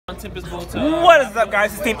What is up,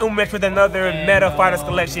 guys? It's Team Umich with another Meta Fighters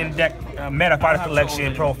Collection deck, Meta Fighters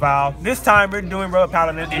Collection profile. This time we're doing Royal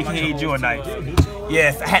Paladin, aka Jewel Knight.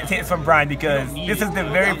 Yes, I had to take this from Brian because this is the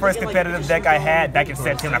very first competitive deck I had back in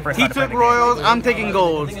September. I first he took Royals, I'm taking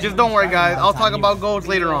Golds. Just don't worry, guys. I'll talk about Golds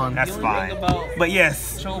later on. That's fine. But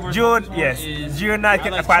yes, Jewel Knight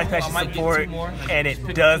gets a fighting passion support, and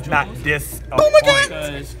it does not disappoint. Oh my God!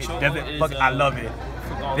 It doesn't. Look, I love it.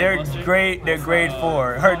 They're great. They're grade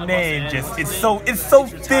 4. Her name just—it's so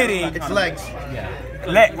fitting. It's legs.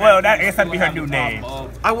 Well, that I guess that'd be her new name.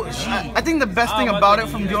 I think the best thing about it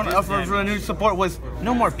from doing for a new support was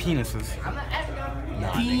no more penises.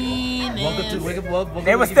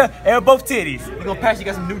 They were both titties. You gonna pass? You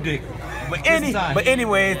got some new dick. But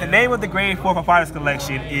anyways, the name of the grade 4 for Fighters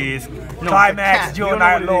Collection is Climax Jewel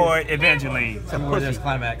Knight Lord Evangeline. There's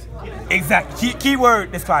Climax. Exactly.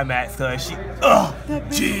 Keyword is Climax, cause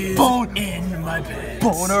she bone in my bed.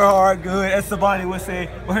 Bone her hard good, as Sabani would say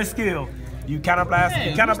with her skill. You counter blast.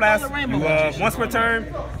 Once per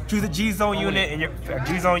turn, choose a G zone unit and your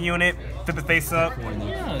G-zone unit, flip the face up.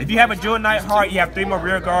 If you have a Jewel Knight heart, you have 3 more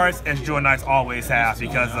rear guards, as Jewel Knights always have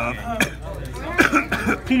because of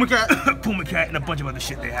Puma Cat, and a bunch of other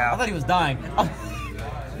shit they have. I thought he was dying.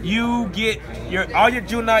 You get all your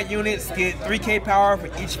Jewel Knight units get 3K power for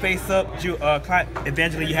each face up.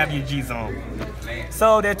 Eventually, you have your G zone.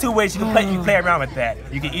 So there are 2 ways you can play around with that.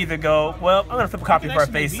 You can either go, well, I'm gonna flip a copy for a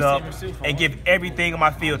face up and give everything on my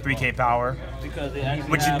field 3K power,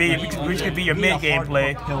 which could be your mid game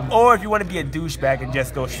play, or if you want to be a douchebag and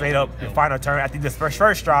just go straight up your final turn after this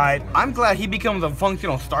first stride. I'm glad he becomes a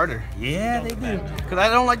functional starter. Yeah, they do. Because I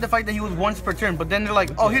don't like the fact that he was once per turn, but then they're like,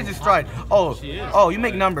 oh, here's your stride. Oh, you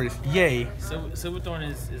make numbers. Yay.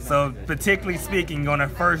 So particularly speaking, on a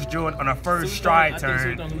first stride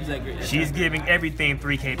turn, she's giving everything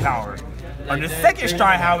 3K power. On the second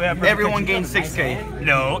stride, however, everyone gains 6K.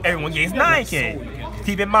 No, everyone gains 9K.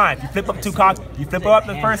 Keep in mind, if you flip up 2 copies, you flip up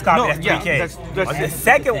the first copy, that's 3K.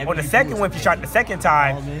 On the second one, if you shot the second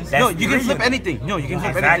time, that's you can flip anything. No, you can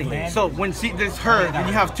flip anything. So when there's her, then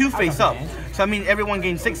you have 2 face up. So I mean, everyone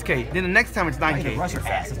gains 6K. Then the next time it's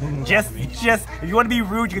 9K. Just if you want to be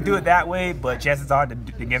rude, you can do it that way, but chances are the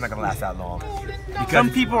game's not gonna last that long. Because some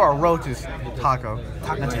people are roaches. Taco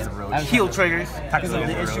is a roach. Heel triggers.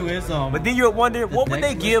 The issue is, but then you would wonder, what would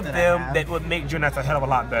they give them that would make Jewel Knight a hell of a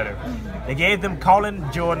lot better? They gave them Calling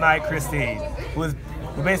Jewel Knight Christine, who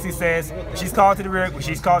basically says she's called to the rear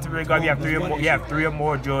guard. You have 3 or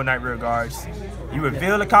more Jewel Knight rear guards. You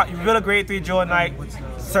reveal a grade 3 Jewel Knight.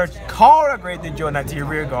 Call a grade 3 Jewel Knight to your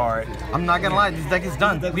rear guard. I'm not gonna lie, this deck is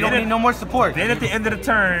done. We don't need no more support. Then at the end of the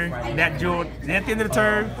turn,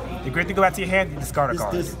 the grade 3 go back to your hand, you discard a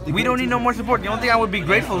card. We don't need no more support. The only thing I would be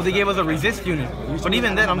grateful is they gave us a resist unit. But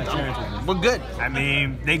even then, we're good. I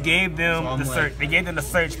mean, they gave them the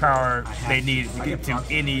search power they needed to get to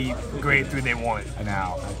any grade 3 they want.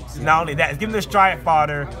 Now, not only that, it's giving them the stride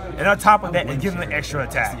fodder, and on top of that, it's giving them the extra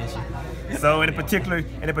attack. So in a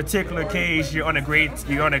particular case, you're on a grade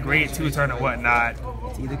 2 turn or whatnot.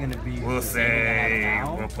 We'll say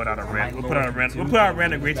we'll put out a random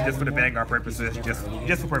grade 2 just for the Vanguard purposes,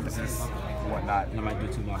 just for purposes, whatnot.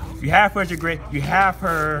 You have her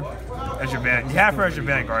as your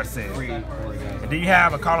Vanguard set, and then you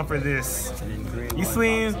have a column for this. You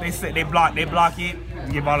swing, they block it.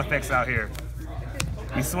 You give all effects out here.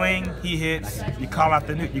 You swing, he hits. You call out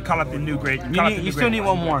the new grade. You still need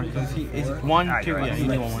one more. It's 1, 2. Yeah, you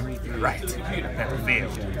need one more. Right. That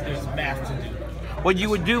failed. What you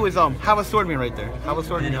would do is have a swordman right there. Have a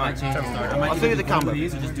swordman. I'll show you the combo.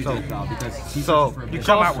 So you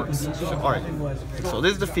call outwards. All right. So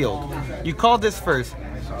this is the field. You call this first.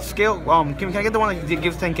 Scale. Can I get the one that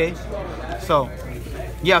gives 10K? So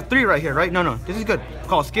you have 3 right here, right? No. This is good.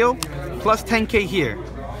 Call skill plus 10K here.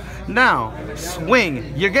 Now,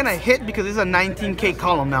 swing. You're gonna hit because this is a 19K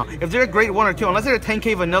column now. If they're a grade 1 or 2, unless they're a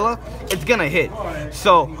 10K vanilla, it's gonna hit.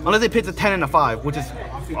 So, unless it hits a 10 and a 5, which is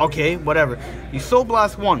okay, whatever. You soul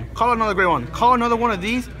blast 1, call another grade 1, call another one of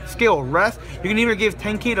these, skill, rest. You can either give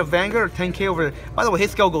 10K to Vanguard or 10K over. By the way,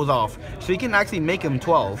 his skill goes off. So you can actually make him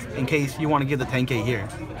 12 in case you want to give the 10K here.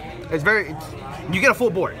 You get a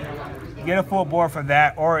full board. Get a full board for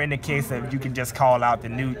that, or in the case of you can just call out the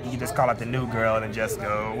new girl and just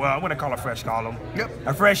go, well, I'm gonna call a fresh column. Yep.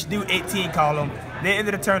 A fresh new 18 column. Then end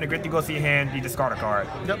of the turn, the grade 3 goes to your hand, you discard a card.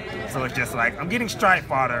 Yep. So it's just like I'm getting stride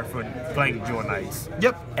fodder for playing Jewel Knights.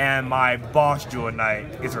 Yep. And my boss Jewel Knight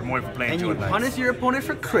is rewarded for playing Jewel Knights. And you punish your opponent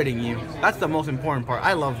for critting you. That's the most important part.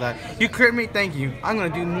 I love that. You crit me, thank you. I'm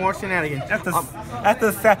gonna do more shenanigans.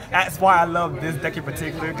 That's why I love this deck in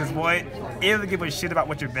particular, because boy, it doesn't give a shit about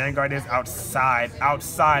what your Vanguard is. outside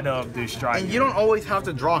of the strike. And you don't always have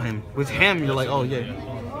to draw him. With him, you're like, oh yeah.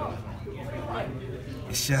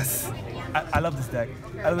 It's just, I love this deck.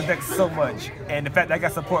 I love the deck so much, and the fact that I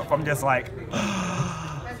got support from just like.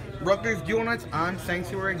 Rutgers Dual Knights on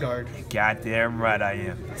Sanctuary Guard. Goddamn right I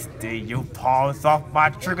am. Stay your paws off my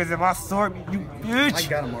triggers and my sword, you bitch. I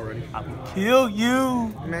got him already. I will kill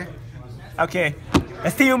you. Meh. Okay,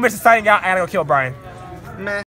 let's see you, Mr. Signing out. I gotta go kill Brian. Meh.